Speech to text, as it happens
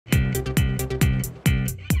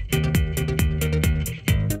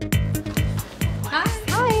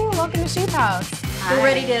Shapehouse. We're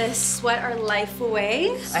ready to sweat our life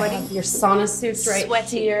away. Sweating. I have your sauna suits right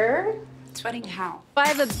here. Sweating how? I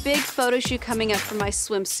have a big photo shoot coming up for my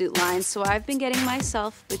swimsuit line, so I've been getting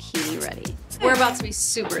myself bikini ready. We're about to be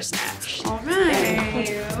super snatched. All right. Thank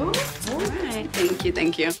you. All right. Thank you,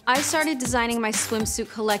 thank you. I started designing my swimsuit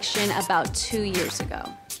collection about 2 years ago.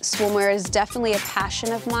 Swimwear is definitely a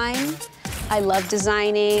passion of mine. I love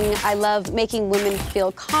designing. I love making women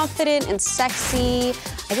feel confident and sexy.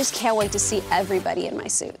 I just can't wait to see everybody in my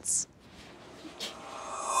suits.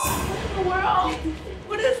 World.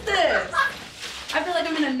 What is this? I feel like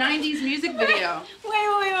I'm in a 90s music video.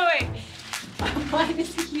 Wait. Mine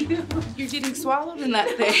is you. You're getting swallowed in that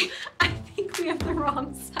thing. I think we have the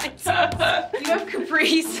wrong size. You have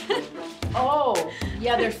capris. Oh,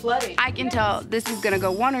 yeah, they're flooding. I can tell this is gonna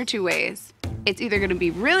go one or two ways. It's either gonna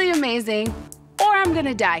be really amazing or I'm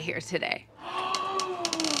gonna die here today.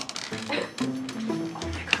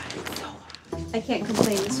 I can't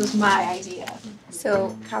complain. This was my idea.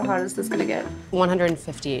 So how hot is this gonna get?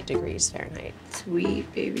 158 degrees Fahrenheit.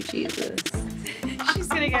 Sweet baby Jesus. She's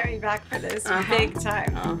gonna get me back for this big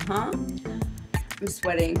time. I'm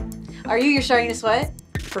sweating. Are you? You're starting to sweat?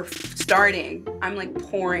 For starting, I'm like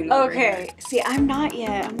pouring over Okay. here. See, I'm not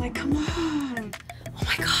yet. I'm like, come on. Oh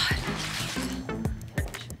my God.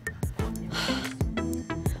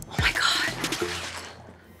 Oh my God.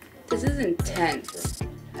 This is intense.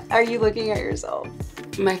 Are you looking at yourself?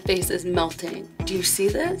 My face is melting. Do you see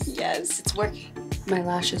this? Yes, it's working. My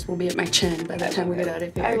lashes will be at my chin by the time we get out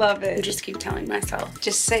of here. I love it. I just keep telling myself.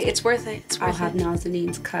 Just say it's worth it. It's worth I'll have it.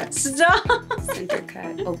 Nazanin's cuts. Stop. Center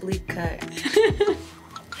cut, oblique cut.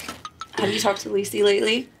 Have you talked to Lacey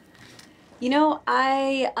lately? You know,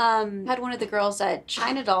 I had one of the girls at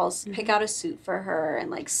China Dolls pick out a suit for her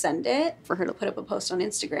and like send it for her to put up a post on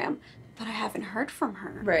Instagram, but I haven't heard from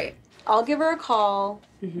her. Right. I'll give her a call,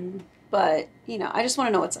 but you know, I just want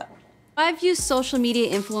to know what's up. I've used social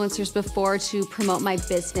media influencers before to promote my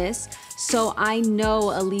business, so I know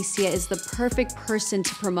Asiah is the perfect person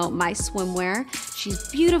to promote my swimwear.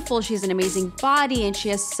 She's beautiful, she has an amazing body, and she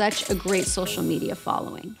has such a great social media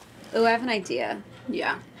following. Oh, I have an idea.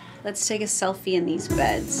 Yeah. Let's take a selfie in these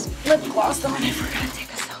beds. Lip gloss on if we're gonna take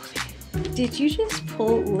a selfie. Did you just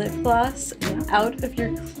pull lip gloss out of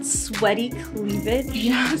your sweaty cleavage?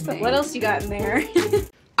 Yes. What else you got in there?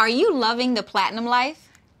 Are you loving the platinum life?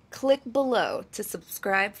 Click below to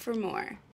subscribe for more.